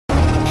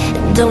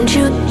Don't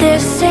you dare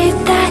say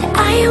that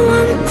I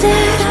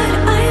wanted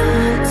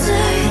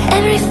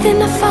everything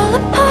to fall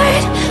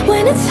apart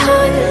when it's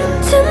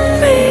haunting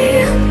me.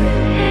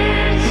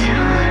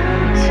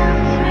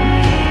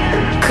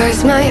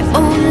 'Cause my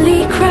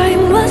only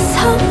crime was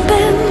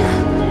hoping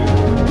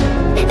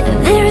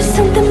there is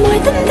something more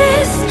than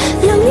this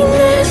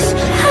loneliness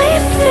I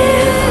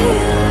feel.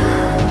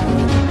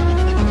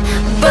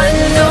 But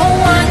no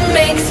one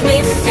makes me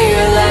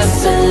feel less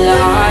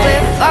alive.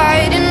 We're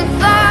fighting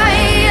fire.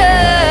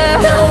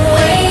 The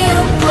way you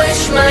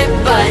push my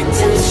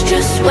buttons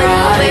just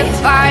right. We're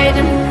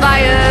fighting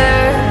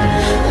fire.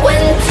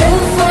 When two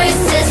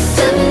voices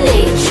of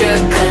nature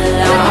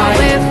collide.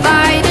 We're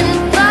fighting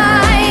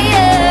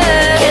fire.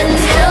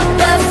 Can't help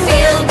but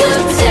feel the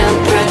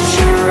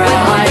temperature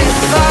rise.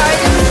 We're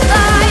fighting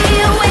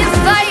fire. We're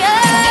fire.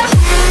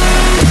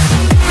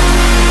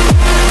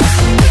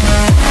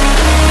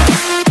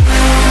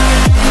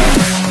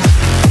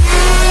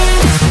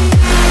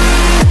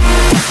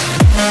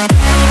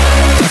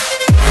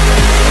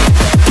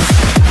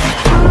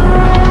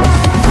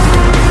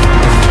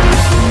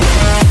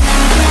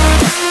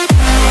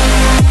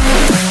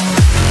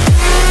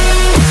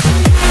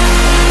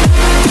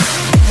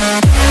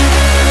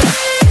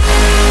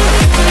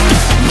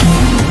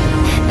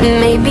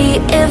 Maybe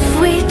if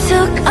we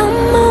took a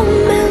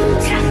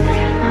moment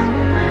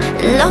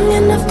long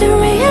enough to